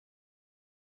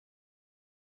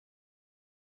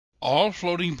All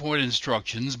floating point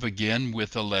instructions begin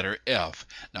with the letter F.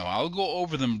 Now I'll go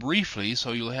over them briefly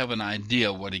so you'll have an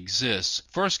idea what exists.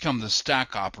 First come the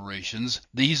stack operations.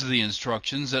 These are the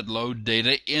instructions that load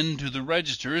data into the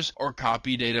registers or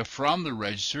copy data from the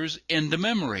registers into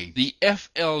memory. The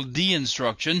FLD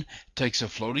instruction takes a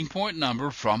floating point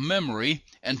number from memory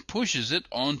and pushes it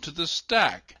onto the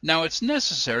stack. Now it's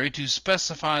necessary to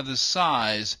specify the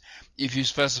size. If you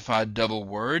specify double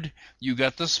word, you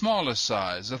got the smallest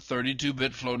size, a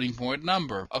 32-bit floating point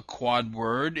number. A quad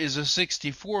word is a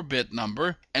 64-bit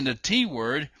number, and a T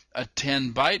word, a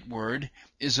 10-byte word,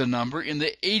 is a number in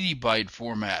the 80-byte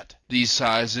format. These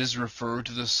sizes refer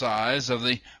to the size of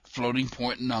the floating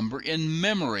point number in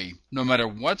memory. No matter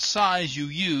what size you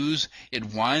use,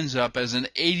 it winds up as an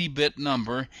 80-bit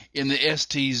number in the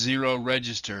ST0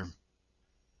 register.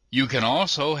 You can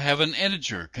also have an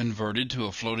integer converted to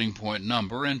a floating point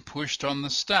number and pushed on the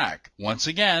stack. Once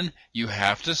again, you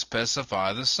have to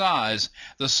specify the size.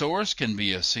 The source can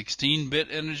be a 16-bit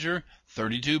integer,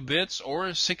 32 bits,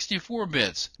 or 64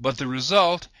 bits, but the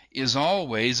result is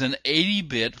always an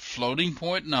 80-bit floating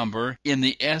point number in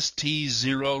the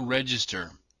ST0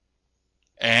 register.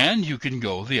 And you can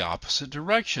go the opposite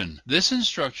direction. This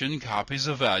instruction copies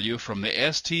a value from the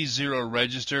ST0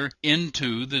 register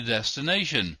into the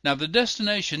destination. Now the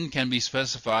destination can be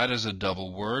specified as a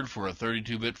double word for a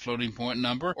 32-bit floating point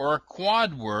number, or a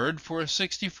quad word for a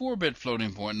 64-bit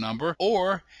floating point number,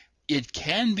 or it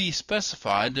can be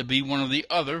specified to be one of the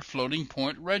other floating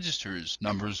point registers,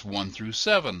 numbers 1 through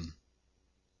 7.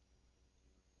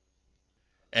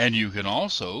 And you can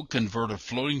also convert a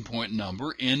floating point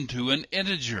number into an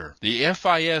integer. The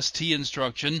FIST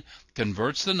instruction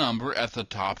converts the number at the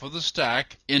top of the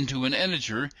stack into an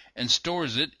integer and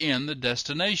stores it in the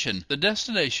destination. The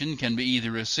destination can be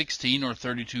either a 16 or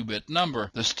 32-bit number.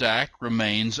 The stack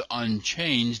remains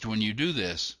unchanged when you do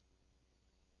this.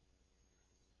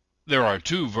 There are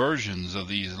two versions of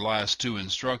these last two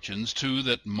instructions, two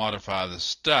that modify the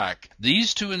stack.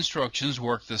 These two instructions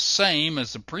work the same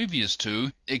as the previous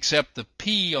two, except the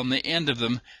P on the end of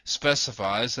them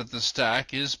specifies that the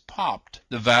stack is popped.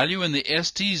 The value in the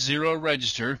ST0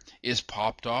 register is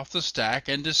popped off the stack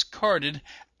and discarded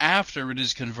after it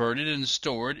is converted and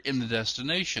stored in the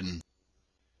destination.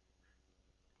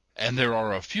 And there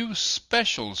are a few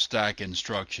special stack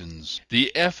instructions.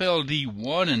 The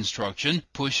FLD1 instruction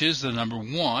pushes the number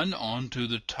 1 onto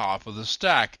the top of the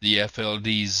stack. The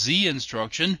FLDZ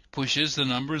instruction pushes the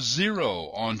number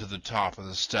 0 onto the top of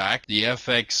the stack. The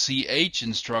FXCH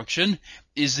instruction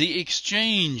is the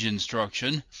exchange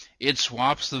instruction. It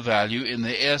swaps the value in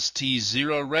the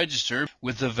ST0 register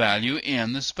with the value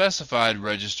in the specified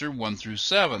register 1 through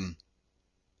 7.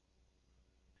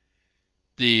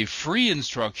 The free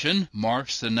instruction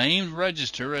marks the named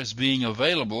register as being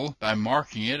available by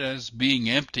marking it as being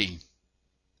empty.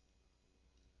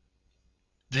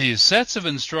 The sets of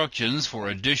instructions for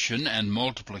addition and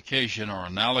multiplication are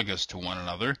analogous to one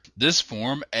another. This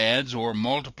form adds or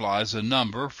multiplies a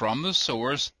number from the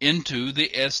source into the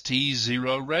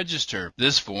ST0 register.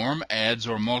 This form adds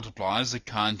or multiplies the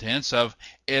contents of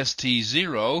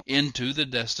ST0 into the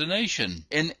destination.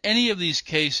 In any of these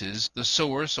cases, the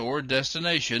source or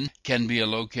destination can be a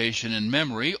location in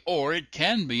memory, or it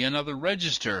can be another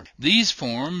register. These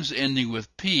forms ending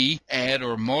with P add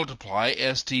or multiply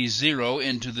ST0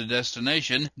 into the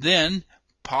destination, then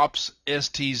pops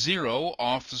ST0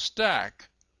 off the stack.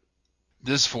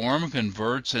 This form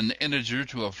converts an integer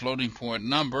to a floating point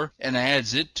number and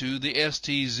adds it to the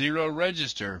ST0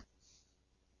 register.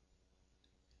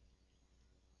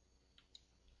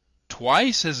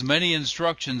 Twice as many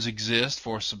instructions exist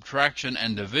for subtraction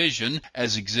and division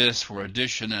as exist for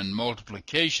addition and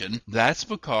multiplication. That's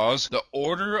because the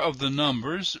order of the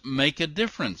numbers make a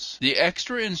difference. The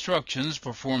extra instructions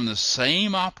perform the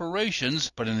same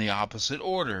operations but in the opposite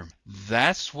order.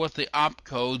 That's what the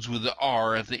opcodes with the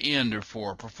R at the end are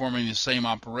for, performing the same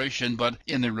operation but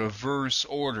in the reverse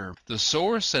order. The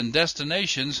source and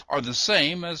destinations are the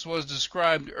same as was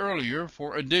described earlier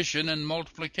for addition and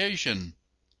multiplication.